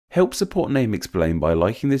Help support Name Explain by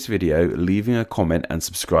liking this video, leaving a comment and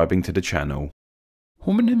subscribing to the channel.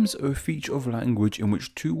 Homonyms are a feature of language in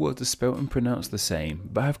which two words are spelled and pronounced the same,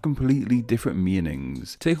 but have completely different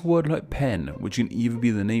meanings. Take a word like pen, which can either be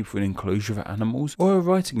the name for an enclosure for animals, or a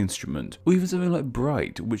writing instrument, or even something like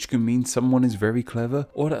bright, which can mean someone is very clever,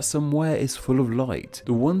 or that somewhere is full of light.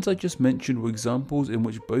 The ones I just mentioned were examples in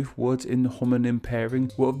which both words in the homonym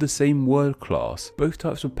pairing were of the same word class. Both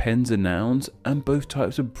types of pens are nouns, and both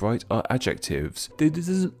types of bright are adjectives, though this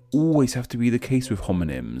doesn't always have to be the case with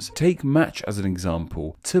homonyms. Take match as an example.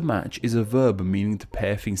 To match is a verb meaning to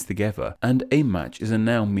pair things together, and a match is a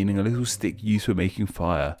noun meaning a little stick used for making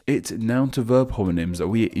fire. It's noun to verb homonyms that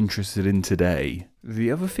we are interested in today.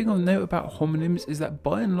 The other thing I'll note about homonyms is that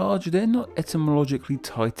by and large they're not etymologically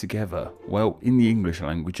tied together. Well, in the English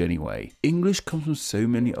language anyway. English comes from so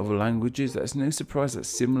many other languages that it's no surprise that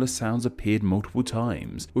similar sounds appeared multiple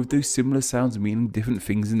times, with those similar sounds meaning different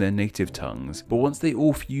things in their native tongues. But once they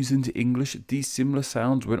all fused into English, these similar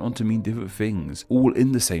sounds went on to mean different things, all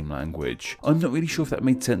in the same language. I'm not really sure if that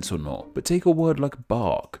made sense or not, but take a word like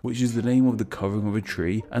bark, which is the name of the covering of a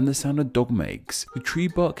tree and the sound a dog makes. The tree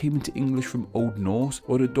bark came into English from Old Norse,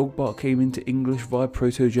 or the dog bark came into English via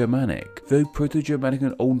Proto-Germanic. Though Proto-Germanic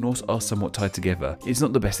and Old Norse are somewhat tied together, it's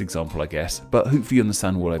not the best example I guess, but hopefully you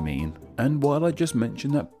understand what I mean. And while I just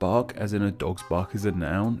mentioned that bark as in a dog's bark is a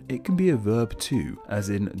noun, it can be a verb too, as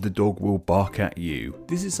in the dog will bark at you.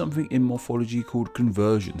 This is something in morphology called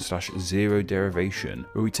conversion/zero derivation,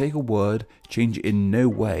 where we take a word, change it in no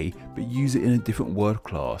way, but use it in a different word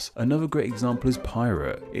class. Another great example is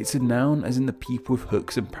pirate. It's a noun as in the people with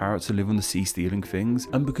hooks and parrots who live on the sea stealing things,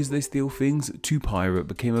 and because they steal things, to pirate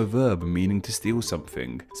became a verb meaning to steal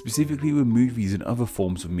something, specifically with movies and other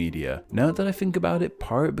forms of media. Now that I think about it,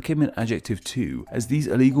 pirate became an adjective too, as these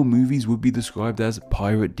illegal movies would be described as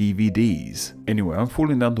pirate DVDs. Anyway, I'm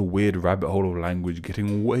falling down the weird rabbit hole of language,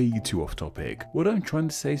 getting way too off topic. What I'm trying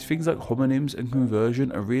to say is things like homonyms and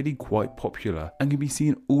conversion are really quite popular and can be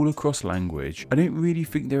seen all across language. I don't really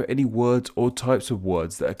think there are any words or types of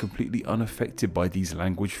words that are completely unaffected by these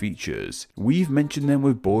language features. We've mentioned them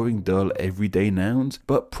with boring, dull, everyday nouns,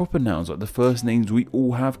 but proper nouns like the first names we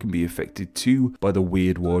all have can be affected too by the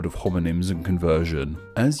weird world of homonyms and conversion.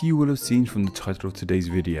 As you will have seen from the title of today's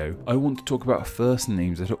video, I want to talk about first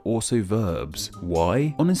names that are also verbs.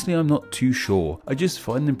 Why? Honestly, I'm not too sure. I just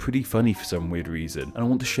find them pretty funny for some weird reason, and I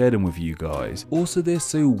want to share them with you guys. Also, they're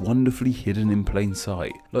so wonderfully hidden in plain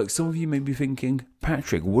sight. Like, some of you may be thinking,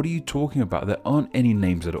 Patrick, what are you talking about? There aren't any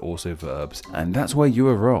names that are also verbs, and that's why you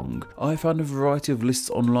are wrong. I found a variety of lists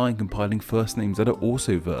online compiling first names that are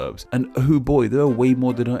also verbs, and oh boy, there are way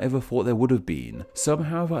more than I ever thought there would have been. Some,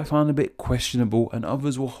 however, I found a bit questionable, and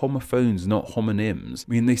others were homophones, not homonyms,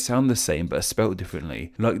 meaning they sound the same but are spelt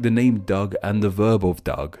differently, like the name Doug and the verb of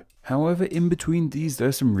Doug. However, in between these there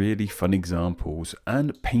are some really fun examples,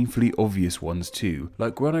 and painfully obvious ones too.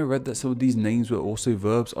 Like when I read that some of these names were also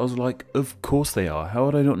verbs, I was like, of course they are, how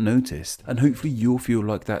had I not noticed? And hopefully you'll feel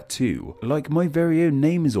like that too. Like my very own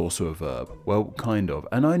name is also a verb. Well, kind of,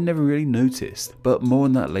 and I never really noticed, but more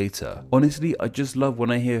on that later. Honestly, I just love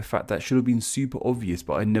when I hear a fact that should have been super obvious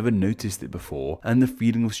but I never noticed it before, and the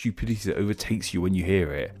feeling of stupidity that overtakes you when you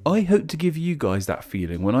hear it. I hope to give you guys that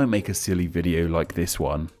feeling when I make a silly video like this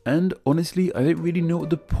one. And honestly, I don't really know what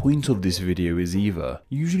the point of this video is either.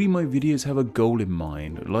 Usually my videos have a goal in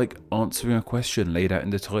mind, like answering a question laid out in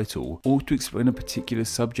the title, or to explain a particular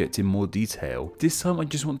subject in more detail. This time I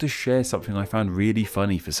just want to share something I found really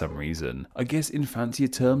funny for some reason. I guess in fancier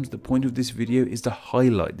terms, the point of this video is to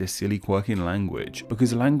highlight this silly quirk in language,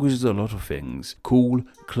 because language is a lot of things. Cool,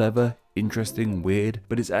 clever, interesting, weird,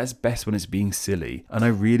 but it's at its best when it's being silly, and I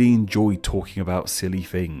really enjoy talking about silly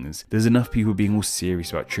things. There's enough people being all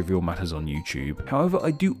serious about trivial matters on YouTube. However,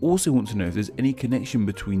 I do also want to know if there's any connection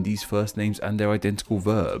between these first names and their identical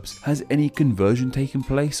verbs. Has any conversion taken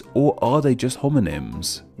place, or are they just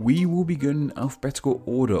homonyms? We will be going in alphabetical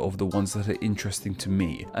order of the ones that are interesting to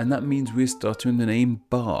me, and that means we're starting with the name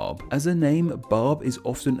Barb. As a name, Barb is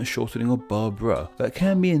often a shortening of Barbara. That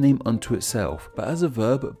can be a name unto itself, but as a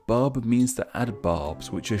verb, Barb means to add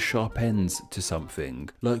barbs, which are sharp ends to something,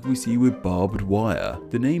 like we see with barbed wire.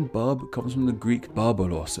 The name Barb comes from the Greek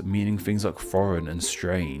barbaros, meaning things like foreign and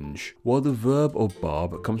strange, while the verb of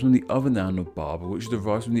barb comes from the other noun of barber, which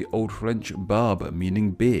derives from the Old French barbe, meaning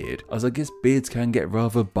beard, as I guess beards can get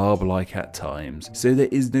rather barb-like at times, so there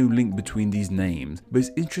is no link between these names. But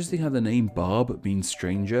it's interesting how the name Barb means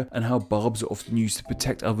stranger, and how barbs are often used to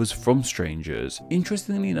protect others from strangers.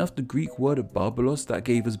 Interestingly enough, the Greek word barbaros that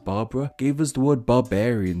gave us Barbara gave us the word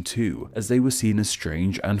barbarian too, as they were seen as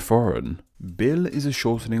strange and foreign. Bill is a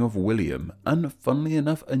shortening of William, and funnily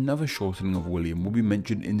enough, another shortening of William will be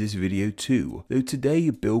mentioned in this video too, though today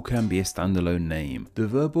Bill can be a standalone name. The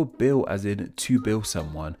verb of bill, as in to bill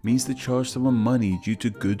someone, means to charge someone money due to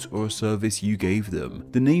goods or a service you gave them.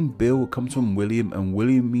 The name Bill comes from William, and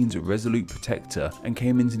William means resolute protector and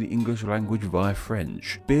came into the English language via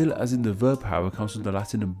French. Bill, as in the verb however, comes from the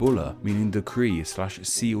Latin bulla, meaning decree /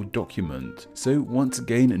 sealed document. So once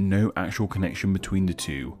again, no actual connection between the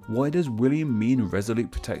two. Why does William mean resolute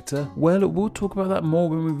protector? Well, we'll talk about that more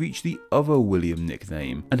when we reach the other William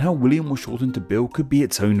nickname, and how William was shortened to Bill could be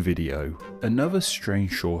its own video. Another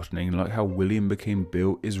strange shortening, like how William became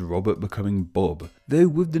Bill, is Robert becoming Bob. Though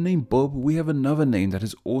with the name Bob, we have another name that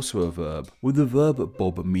is also a verb, with the verb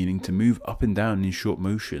bob meaning to move up and down in short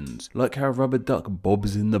motions, like how rubber duck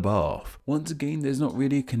bobs in the bath. Once again, there's not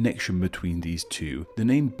really a connection between these two. The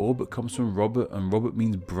name Bob comes from Robert, and Robert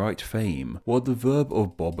means bright fame, while the verb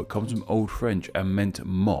of Bob comes from Old French and meant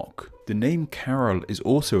mock. The name Carol is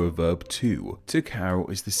also a verb too. To carol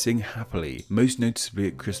is to sing happily, most noticeably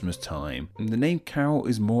at Christmas time, and the name Carol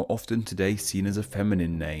is more often today seen as a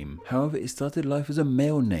feminine name. However, it started life as a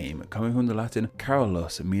male name, coming from the Latin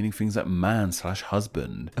Carolus, meaning things like man /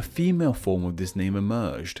 husband. A female form of this name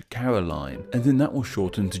emerged, Caroline, and then that was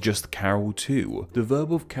shortened to just Carol too. The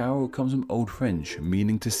verb of carol comes from Old French,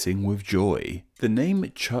 meaning to sing with joy. The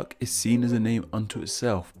name Chuck is seen as a name unto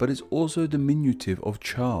itself, but it's also a diminutive of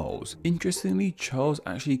Charles. Interestingly, Charles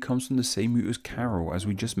actually comes from the same root as Carol as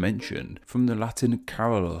we just mentioned, from the Latin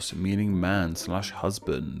Carolus, meaning man /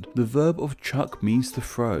 husband. The verb of chuck means to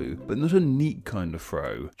throw, but not a neat kind of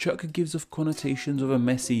throw. Chuck gives off connotations of a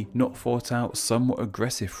messy, not thought out, somewhat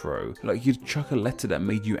aggressive throw, like you'd chuck a letter that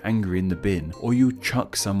made you angry in the bin, or you'd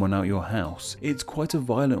chuck someone out your house. It's quite a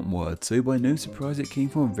violent word, so by no surprise it came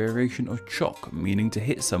from a variation of choc, meaning to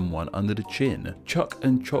hit someone under the chin. Chuck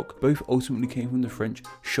and choc both ultimately came from the French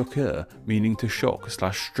choquer, meaning to shock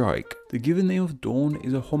 / strike. The given name of dawn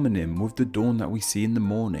is a homonym with the dawn that we see in the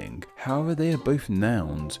morning. However, they are both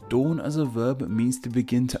nouns. Dawn as a verb means to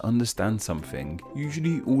begin to understand something,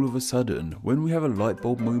 usually all of a sudden. When we have a light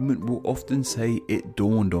bulb moment, we'll often say, "It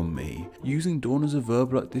dawned on me." Using dawn as a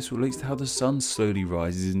verb like this relates to how the sun slowly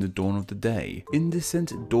rises in the dawn of the day. In this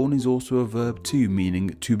sense, dawn is also a verb too,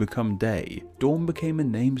 meaning to become day. Dawn became a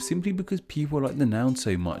name simply because people like the noun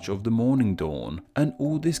so much of the morning dawn, and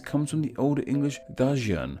all this comes from the Older English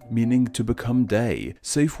dajan, meaning to become day.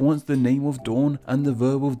 So for once, the name of dawn and the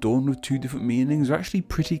verb of dawn with two different meanings are actually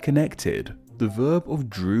pretty connected. The verb of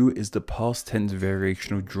drew is the past tense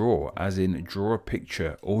variation of draw, as in draw a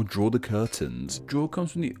picture or draw the curtains. Draw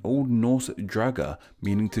comes from the Old Norse draga,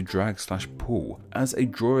 meaning to drag / pull, as a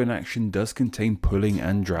drawing action does contain pulling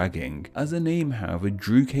and dragging. As a name, however,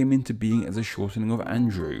 Drew came into being as a shortening of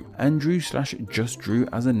Andrew. Andrew / just Drew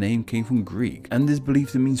as a name came from Greek, and is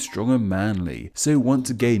believed to mean strong and manly, so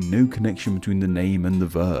once again no connection between the name and the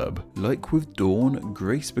verb. Like with Dawn,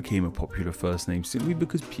 Grace became a popular first name simply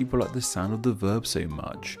because people like the sound of the verb so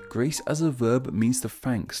much. Grace as a verb means to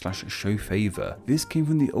thank / show favour. This came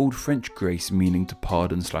from the Old French grace, meaning to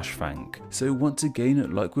pardon / thank. So once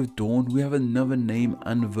again, like with Dawn, we have another name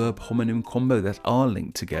and verb homonym combo that are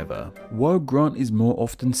linked together. While Grant is more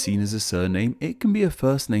often seen as a surname, it can be a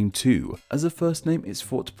first name too. As a first name, it's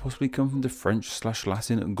thought to possibly come from the French /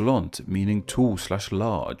 Latin glant, meaning tall /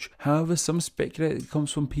 large. However, some speculate it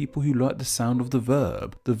comes from people who like the sound of the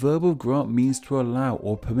verb. The verb of grant means to allow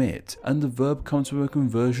or permit, and the verb comes from a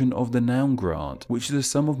conversion of the noun grant, which is a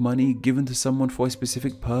sum of money given to someone for a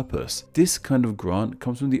specific purpose. This kind of grant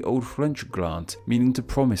comes from the Old French glant, meaning to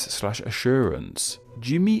promise / assurance.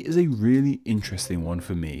 Jimmy is a really interesting one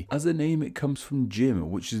for me. As a name, it comes from Jim,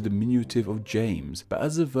 which is the diminutive of James, but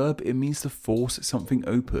as a verb, it means to force something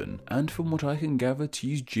open. And from what I can gather, to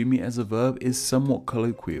use Jimmy as a verb is somewhat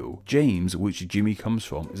colloquial. James, which Jimmy comes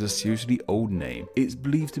from, is a seriously old name. It's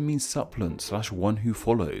believed to mean supplant / one who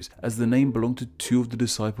follows, as the name belonged to two of the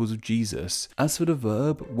disciples of Jesus. As for the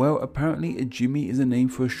verb, well, apparently a Jimmy is a name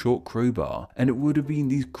for a short crowbar, and it would have been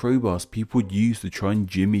these crowbars people would use to try and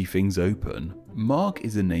jimmy things open. Mark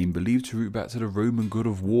is a name believed to root back to the Roman god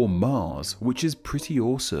of war Mars, which is pretty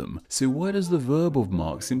awesome. So why does the verb of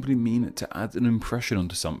mark simply mean to add an impression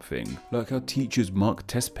onto something, like how teachers mark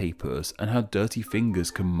test papers and how dirty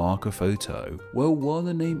fingers can mark a photo? Well, while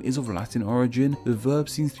the name is of Latin origin, the verb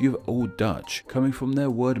seems to be of Old Dutch, coming from their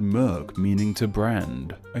word merk, meaning to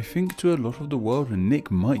brand. I think to a lot of the world, Nick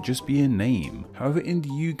might just be a name. However, in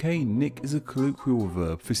the UK, Nick is a colloquial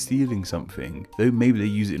verb for stealing something, though maybe they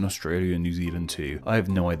use it in Australia and New Zealand even to. I have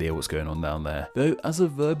no idea what's going on down there. Though as a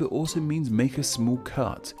verb it also means make a small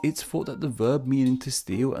cut. It's thought that the verb meaning to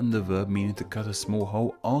steal and the verb meaning to cut a small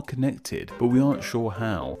hole are connected, but we aren't sure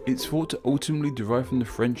how. It's thought to ultimately derive from the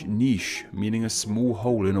French niche, meaning a small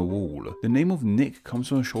hole in a wall. The name of Nick comes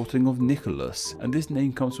from a shortening of Nicholas, and this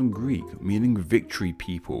name comes from Greek, meaning victory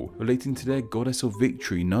people, relating to their goddess of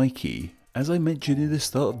victory, Nike. As I mentioned in the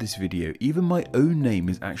start of this video, even my own name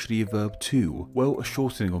is actually a verb too. Well, a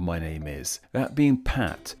shortening of my name is. That being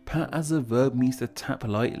pat. Pat as a verb means to tap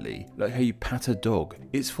lightly, like how you pat a dog.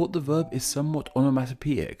 It's thought the verb is somewhat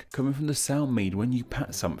onomatopoeic, coming from the sound made when you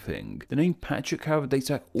pat something. The name Patrick, however, dates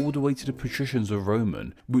back all the way to the patricians of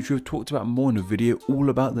Roman, which we've talked about more in a video all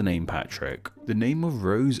about the name Patrick. The name of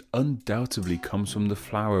Rose undoubtedly comes from the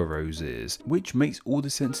flower roses, which makes all the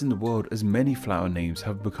sense in the world as many flower names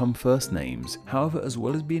have become first names. However, as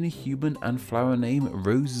well as being a human and flower name,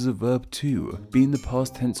 Rose is a verb too, being the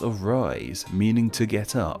past tense of rise, meaning to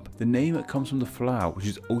get up. The name comes from the flower, which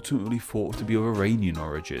is ultimately thought to be of Iranian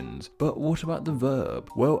origins. But what about the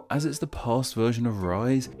verb? Well, as it's the past version of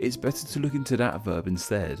rise, it's better to look into that verb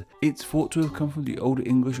instead. It's thought to have come from the Old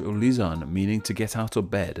English ulizan, meaning to get out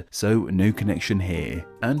of bed, so no connection here.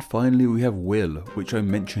 And finally we have Will, which I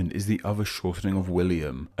mentioned is the other shortening of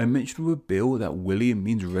William. I mentioned with Bill that William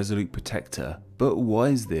means resolute protector. But why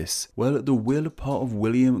is this? Well, the will part of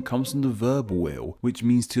William comes from the verb will, which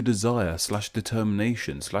means to desire /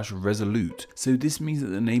 determination / resolute. So this means that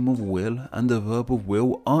the name of Will and the verb of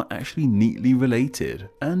will are actually neatly related.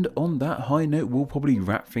 And on that high note, we'll probably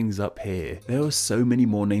wrap things up here. There are so many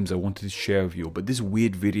more names I wanted to share with you, but this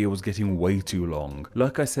weird video was getting way too long.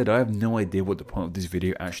 Like I said, I have no idea what the point of this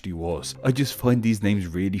video actually was. I just find these names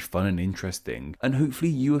really fun and interesting. And hopefully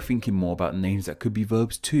you are thinking more about names that could be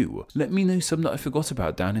verbs too. Let me know some that I forgot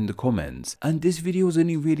about down in the comments. And this video was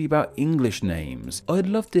only really about English names. I'd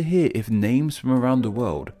love to hear if names from around the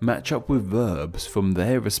world match up with verbs from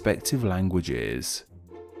their respective languages.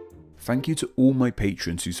 Thank you to all my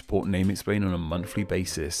patrons who support Name Explain on a monthly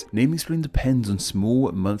basis. Name Explain depends on small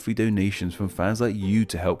monthly donations from fans like you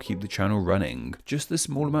to help keep the channel running. Just a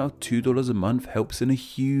small amount of $2 a month helps in a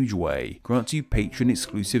huge way, grants you patron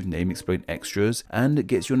exclusive Name Explain extras, and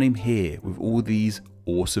gets your name here with all these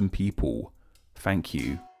awesome people. Thank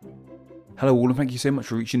you. Hello all and thank you so much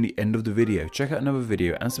for reaching the end of the video. Check out another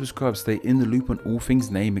video and subscribe to stay in the loop on all things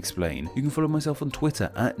Name Explain. You can follow myself on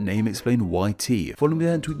Twitter at NameExplainYT. Follow me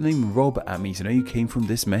there and tweet the name Rob at me to know you came from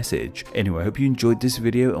this message. Anyway, I hope you enjoyed this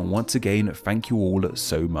video and once again, thank you all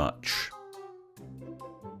so much.